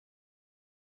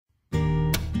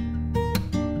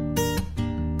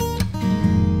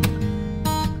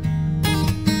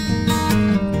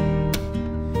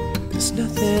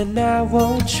anything I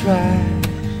won't try,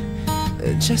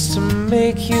 just to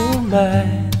make you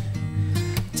mine.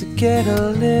 To get a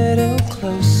little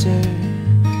closer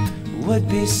would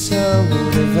be so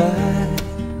divine.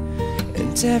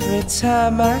 And every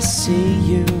time I see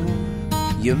you,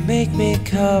 you make me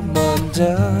come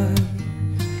undone.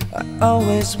 I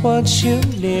always want you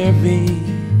near me,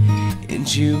 in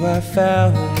you I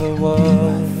found the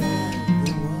one.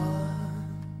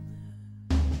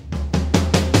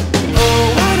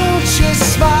 Oh, why don't you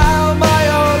smile, my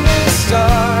only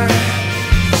star?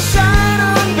 Shine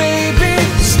on, baby,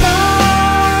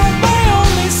 smile, my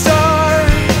only star.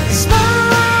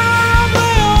 Smile,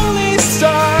 my only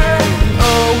star.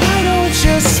 Oh, why don't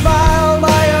you smile,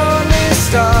 my only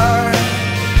star?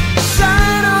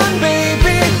 Shine on,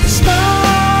 baby,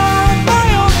 smile, my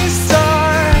only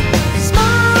star.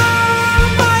 Smile,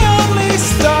 my only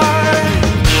star.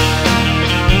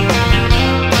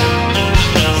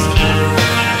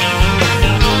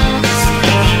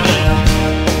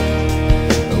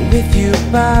 With you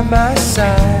by my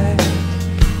side,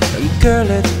 girl,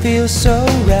 it feels so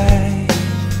right.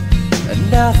 And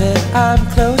now that I'm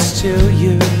close to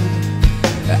you,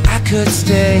 I could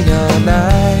stay all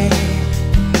night.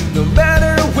 No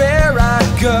matter where I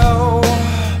go,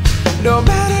 no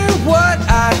matter what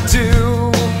I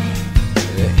do,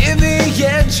 in the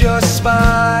end your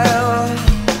smile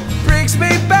brings me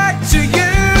back to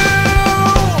you.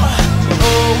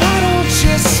 Oh, why don't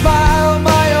you smile,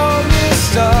 my only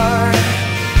star?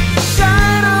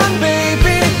 Shine on,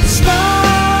 baby,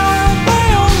 smile, my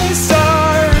only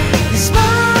star.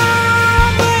 Smile,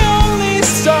 my only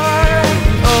star.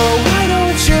 Oh, why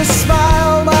don't you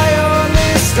smile, my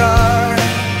only star?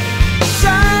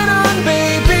 Shine on,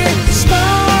 baby,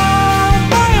 smile,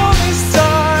 my only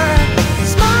star.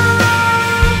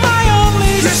 Smile, my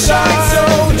only star. You shine so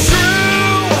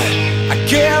true, I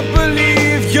can't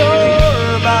believe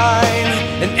you're mine.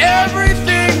 And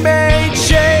everything may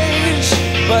change,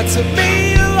 but to me